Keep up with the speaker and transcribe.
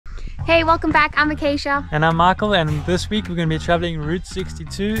Hey, welcome back. I'm Acacia. And I'm Michael, and this week we're going to be traveling Route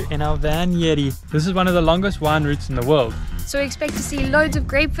 62 in our van Yeti. This is one of the longest wine routes in the world. So we expect to see loads of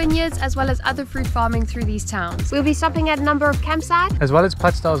grape vineyards as well as other fruit farming through these towns. We'll be stopping at a number of campsites, as well as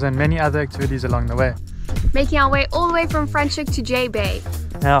putt stalls and many other activities along the way. Making our way all the way from Franschoek to Jefferies Bay.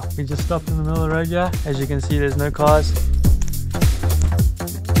 Now, we just stopped in the middle of the road here. As you can see, there's no cars.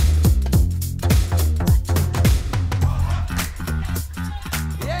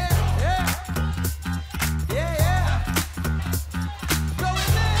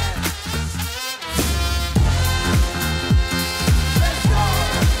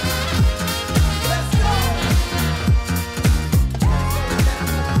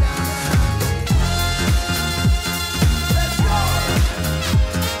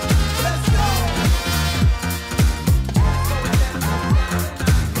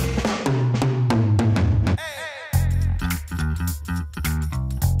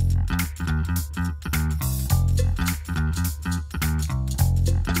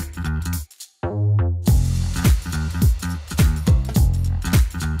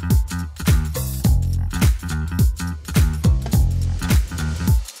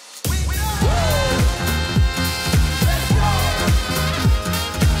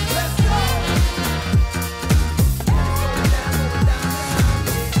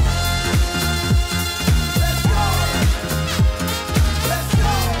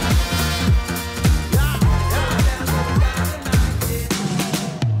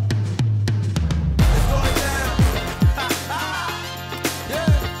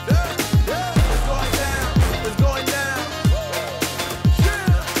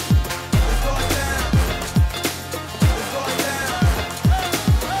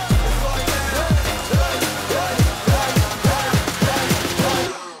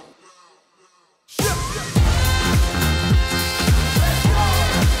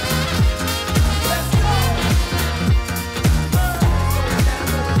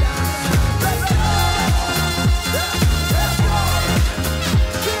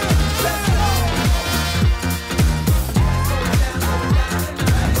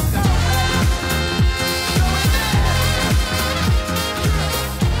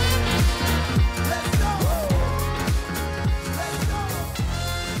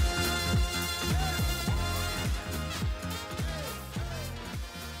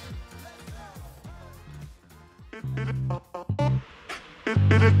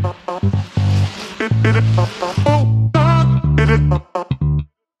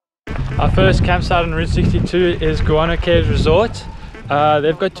 Our first campsite on Route 62 is Guano Caves Resort.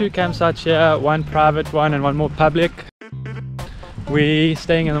 They've got two campsites here, one private one and one more public. We're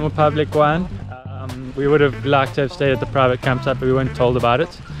staying in the more public one. We would have liked to have stayed at the private campsite, but we weren't told about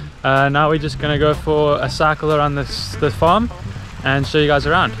it. Now we're just going to go for a cycle around the farm and show you guys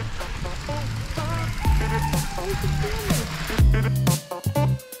around.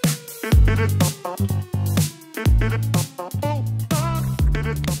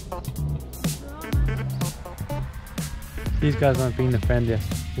 These guys aren't being the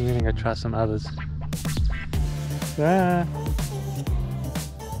friendliest. We're gonna go try some others. Ah.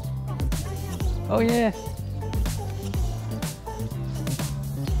 Oh yeah.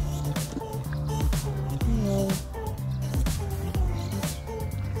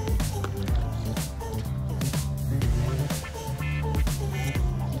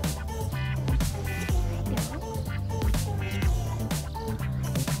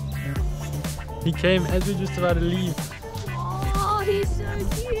 He came as we were just about to leave. Oh, he's so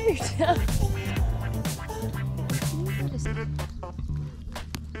cute.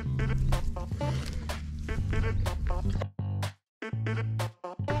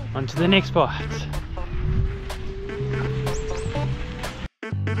 On to the next spot.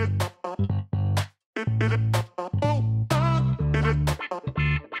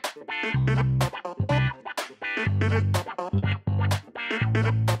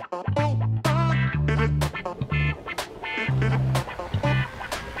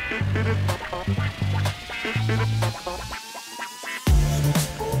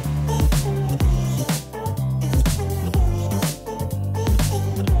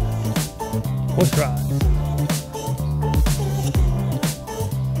 Horse rides.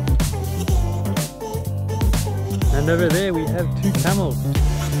 And over there we have two camels.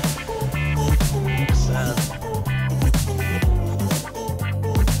 Sad.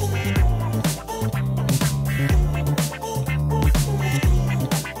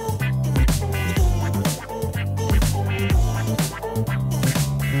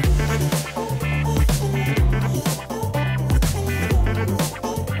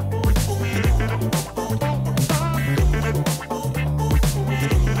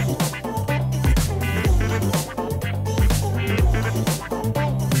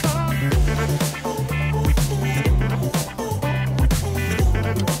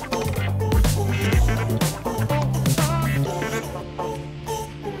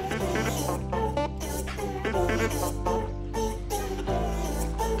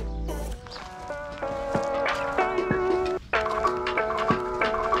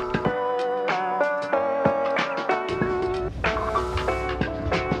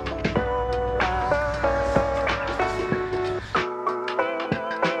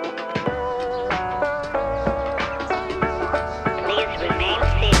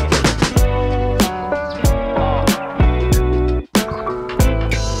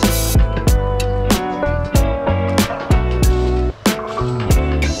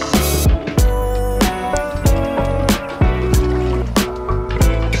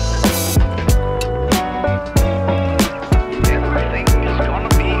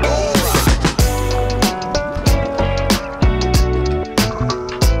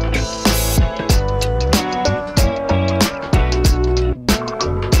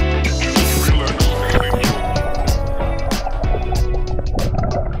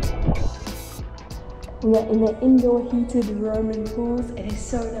 We are in the indoor heated Roman pools. It is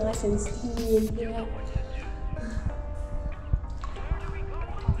so nice and steamy in here.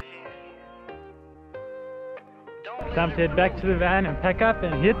 Time to head back to the van and pack up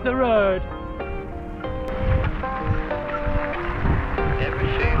and hit the road.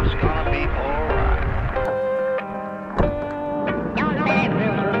 Everything's gonna be alright.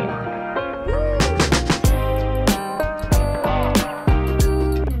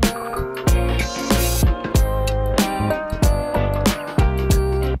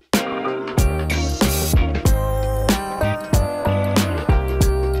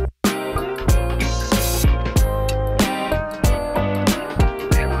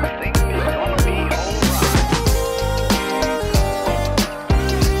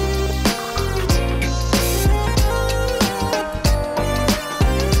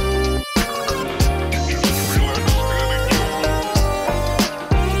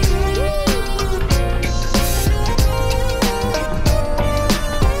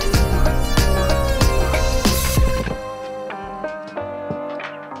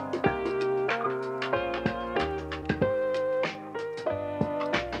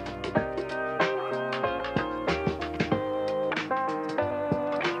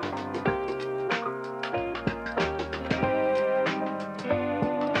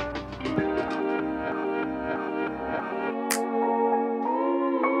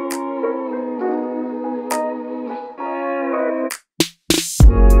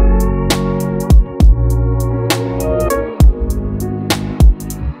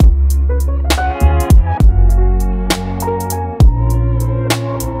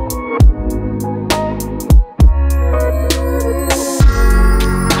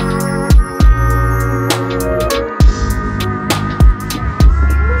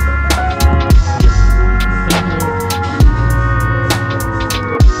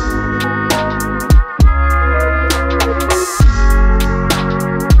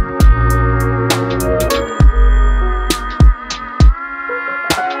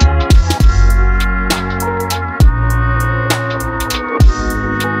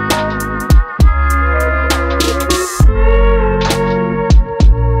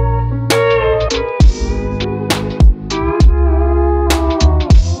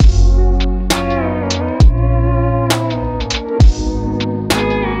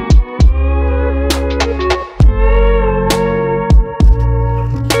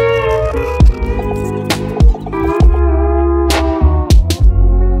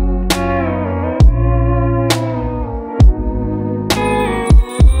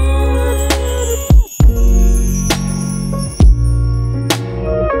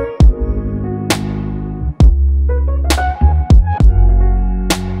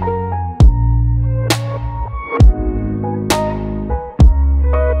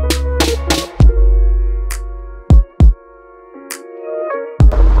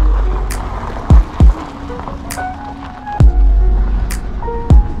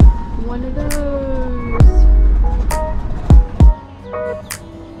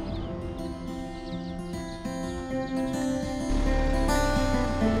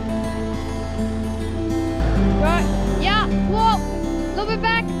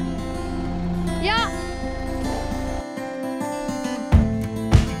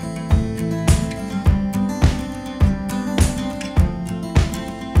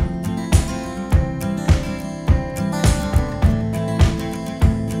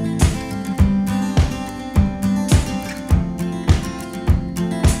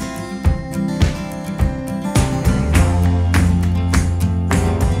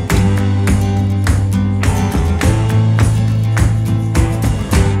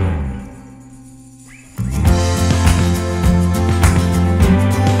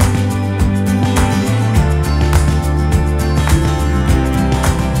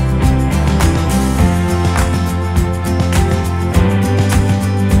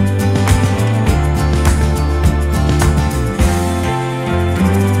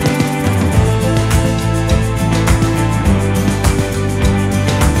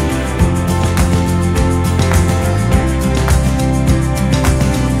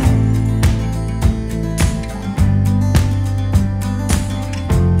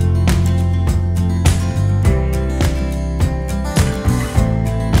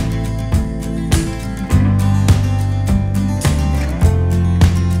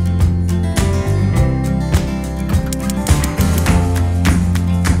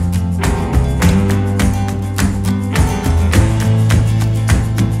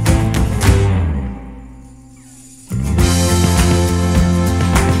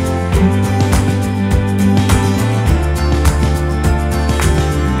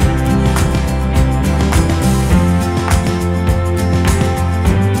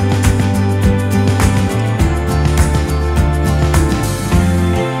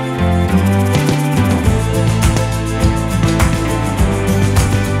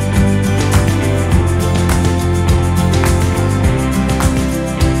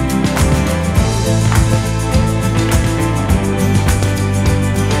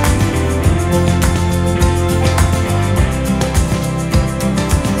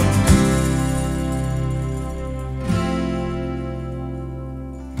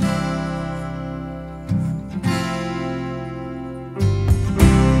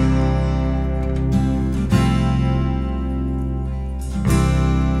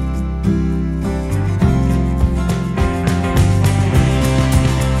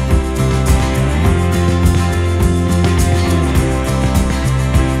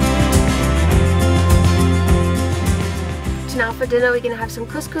 dinner we're going to have some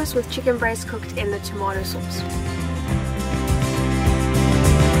couscous with chicken breast cooked in the tomato sauce.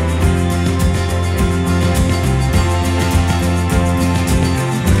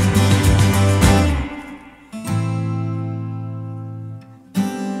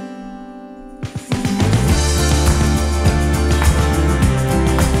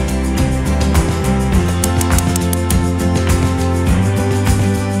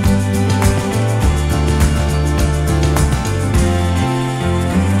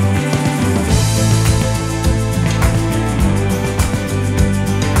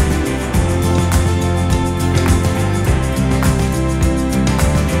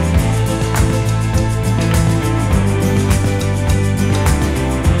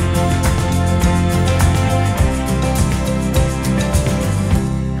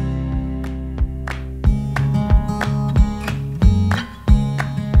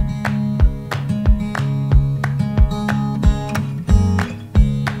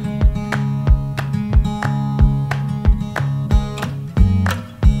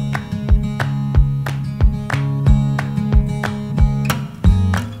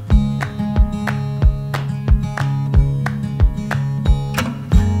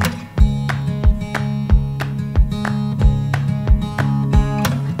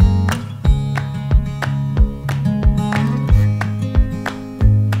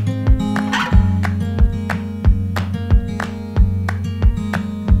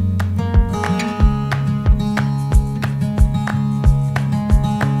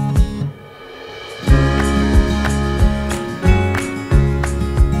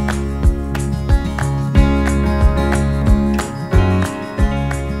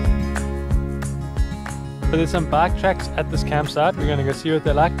 So there's some bike tracks at this campsite. We're going to go see what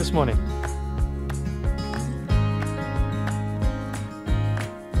they're like this morning.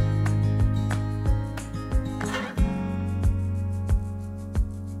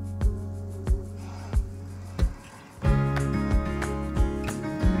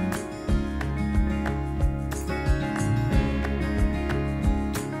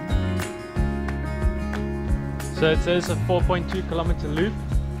 So it says a 4.2 kilometer loop.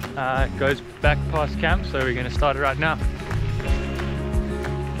 It goes back past camp, so we're going to start it right now.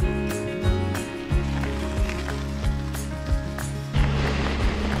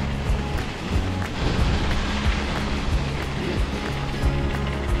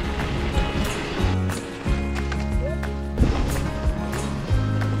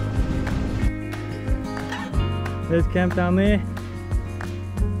 There's camp down there.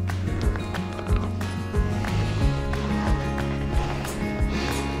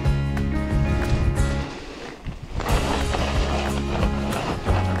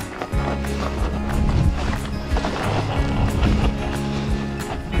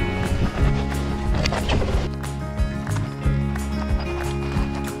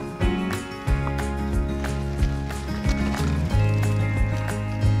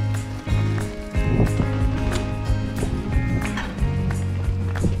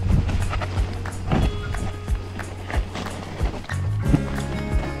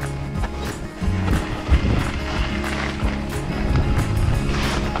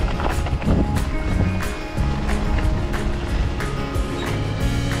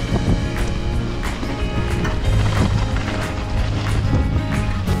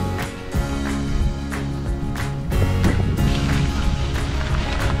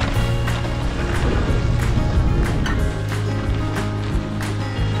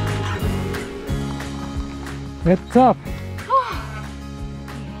 It's up.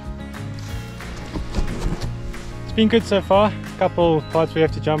 It's been good so far. A couple parts we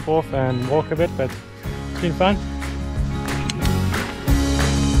have to jump off and walk a bit, but it's been fun.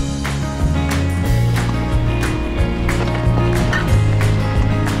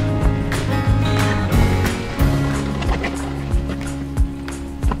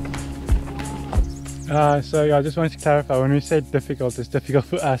 So yeah, I just wanted to clarify, when we say difficult, it's difficult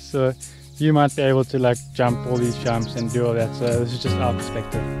for us. So you might be able to like jump all these jumps and do all that. So this is just our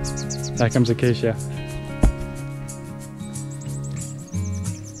perspective. There comes Acacia.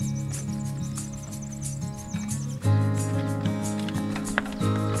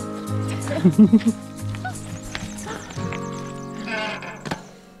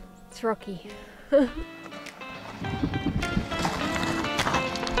 It's rocky.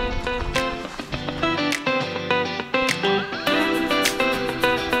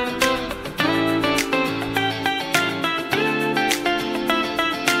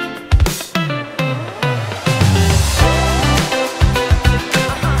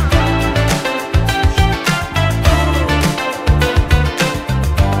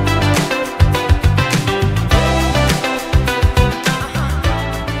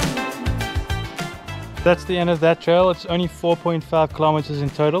 That's the end of that trail. It's only 4.5 kilometers in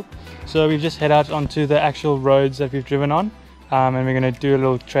total. So we've just head out onto the actual roads that we've driven on, and we're going to do a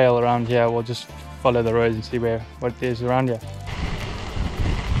little trail around here. We'll just follow the roads and see what there's around here.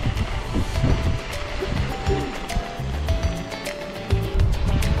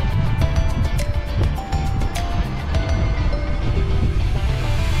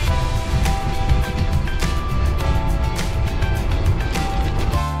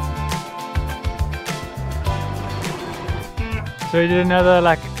 So we did another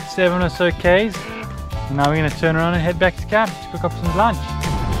like 7 or so Ks. And now we're going to turn around and head back to camp to cook up some lunch.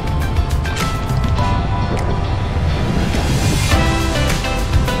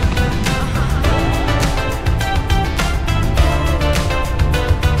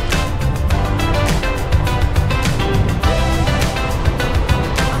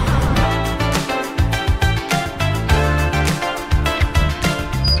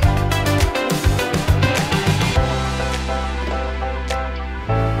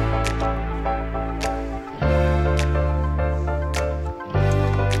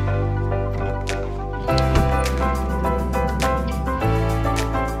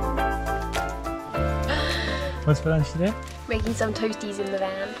 What's for lunch today? Making some toasties in the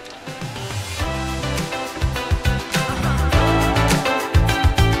van.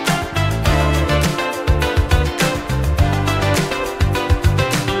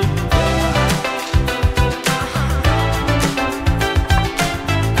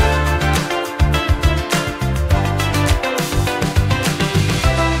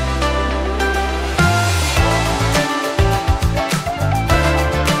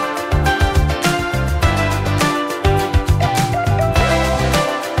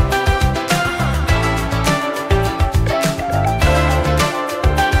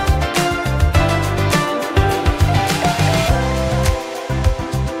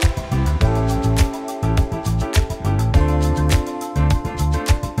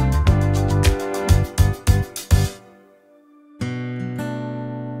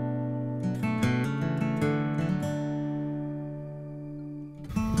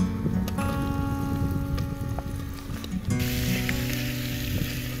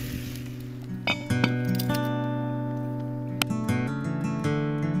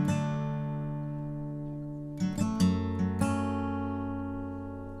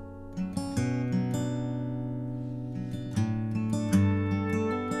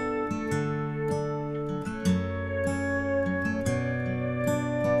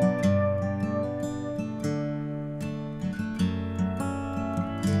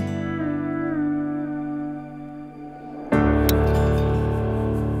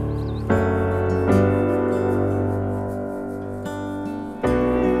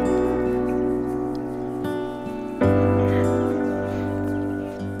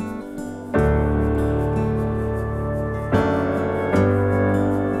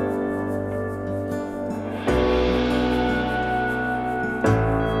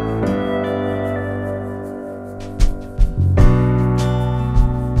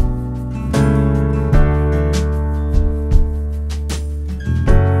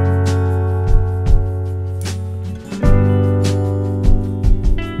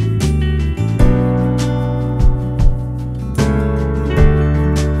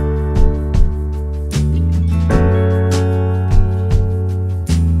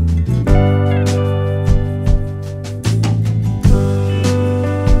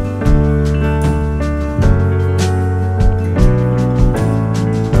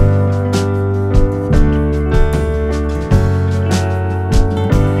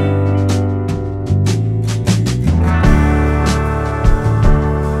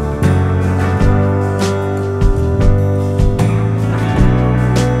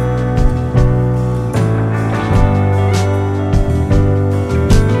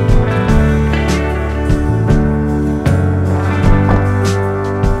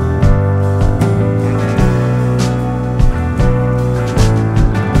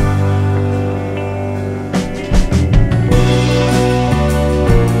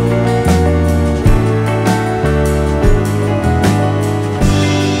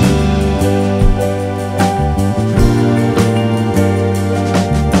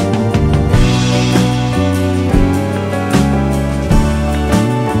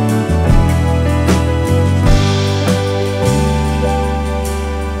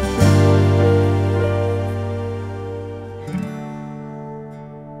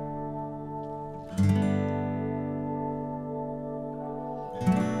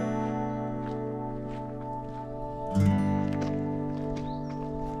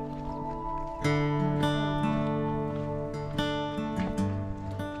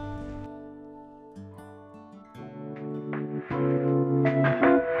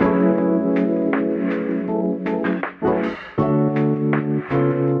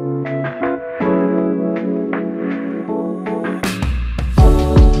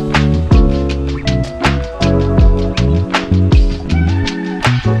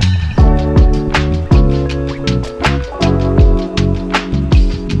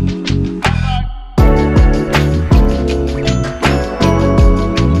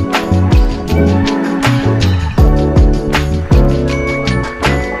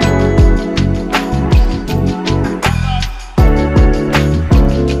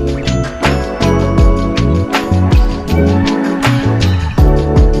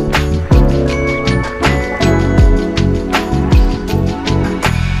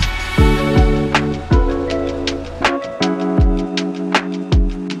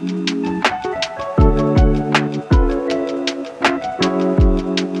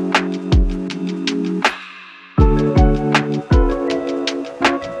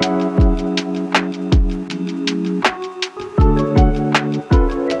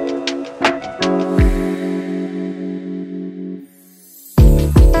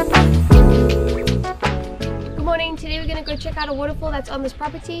 to go check out a waterfall that's on this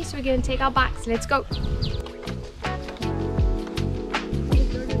property, so we're going to take our bikes. Let's go.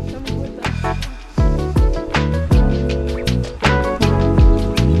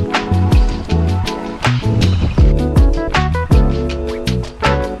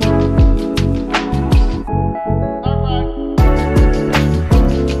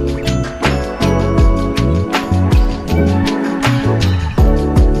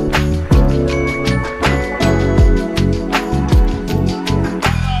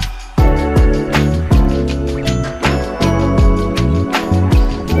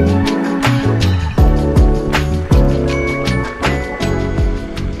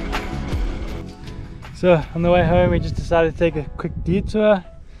 So on the way home we just decided to take a quick detour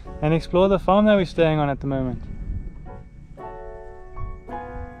and explore the farm that we're staying on at the moment.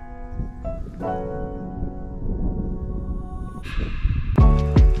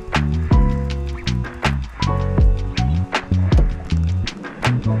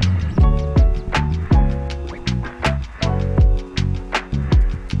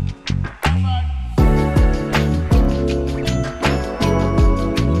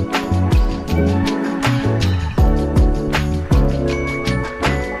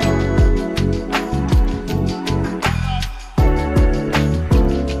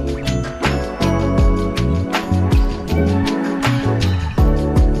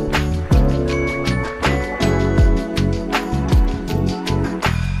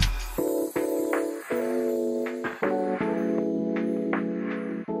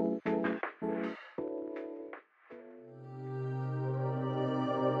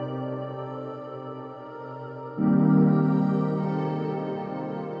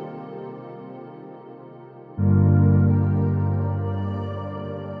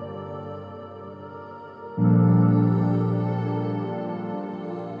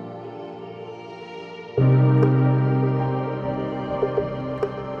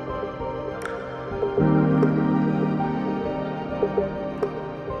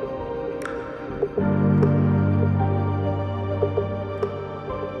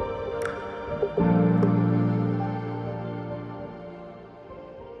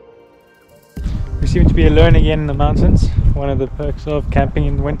 We seem to be alone again in the mountains. One of the perks of camping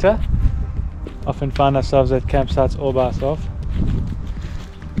in winter. Often find ourselves at campsites all by ourselves.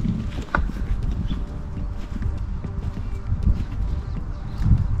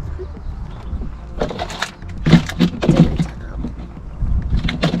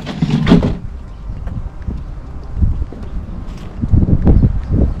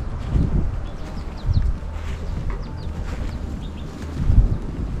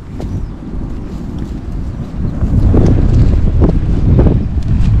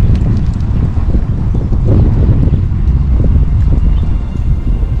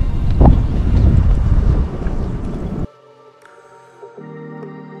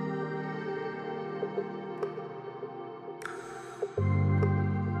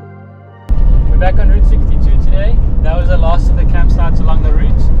 Back on Route 62 today. That was the last of the campsites along the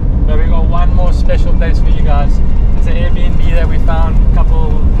route, but we've got one more special place for you guys. It's an Airbnb that we found a couple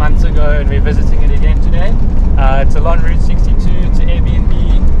months ago and we're visiting it again today. It's along Route 62, it's an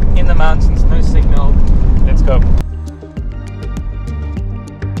Airbnb in the mountains, no signal. Let's go.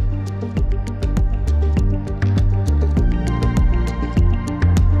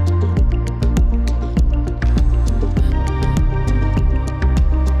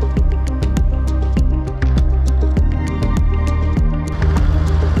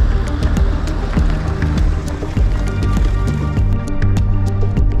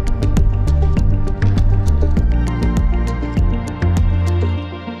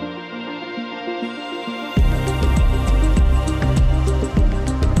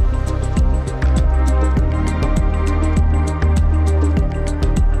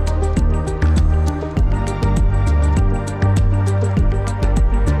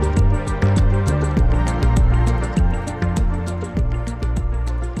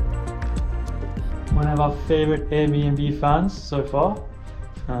 Our favorite Airbnb finds so far.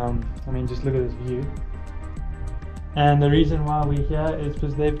 I mean, just look at this view. And the reason why we're here is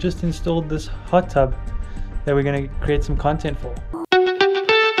because they've just installed this hot tub that we're going to create some content for.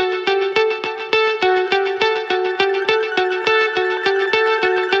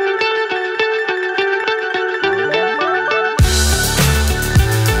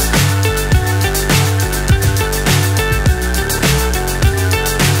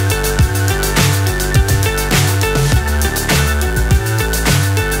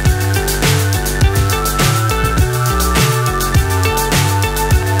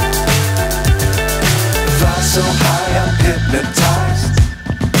 So high, I'm hypnotized.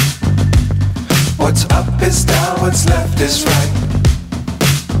 What's up is down, what's left is right.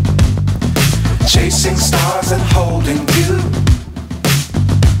 Chasing stars and holding you.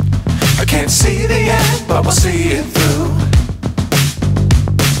 I can't see the end, but we'll see it through.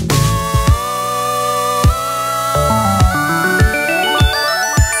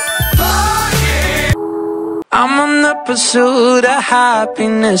 I'm on the pursuit of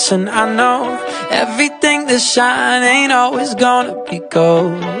happiness, and I know everything that shine ain't always gonna be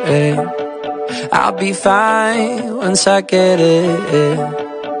gold. I'll be fine once I get it.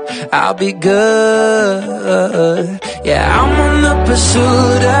 I'll be good. Yeah, I'm on the pursuit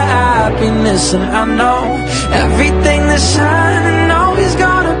of happiness, and I know everything that shine ain't always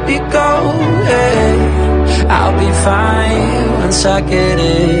gonna be gold. I'll be fine once I get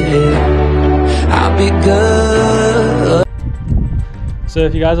it. I'll be good. So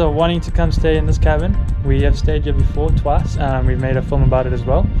if you guys are wanting to come stay in this cabin, we have stayed here before twice. We've made a film about it as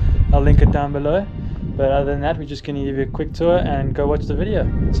well. I'll link it down below. But other than that, we're just going to give you a quick tour and go watch the video.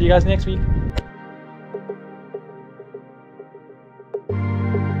 See you guys next week.